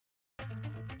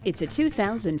It's a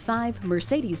 2005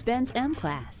 Mercedes-Benz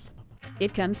M-Class.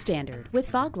 It comes standard with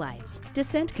fog lights,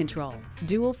 descent control,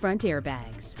 dual front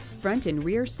airbags, front and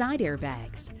rear side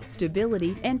airbags,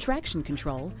 stability and traction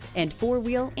control, and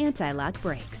four-wheel anti-lock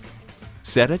brakes.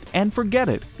 Set it and forget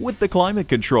it with the climate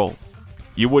control.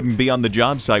 You wouldn't be on the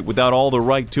job site without all the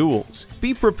right tools.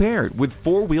 Be prepared with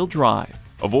four-wheel drive.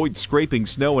 Avoid scraping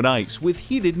snow and ice with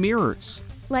heated mirrors.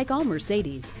 Like all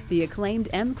Mercedes, the acclaimed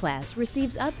M-Class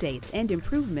receives updates and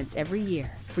improvements every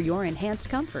year for your enhanced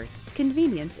comfort,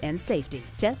 convenience, and safety.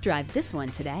 Test drive this one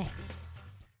today.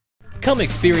 Come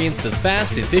experience the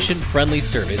fast, efficient, friendly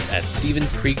service at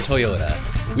Stevens Creek Toyota.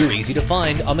 We're easy to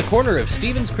find on the corner of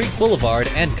Stevens Creek Boulevard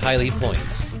and Kiley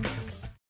Points.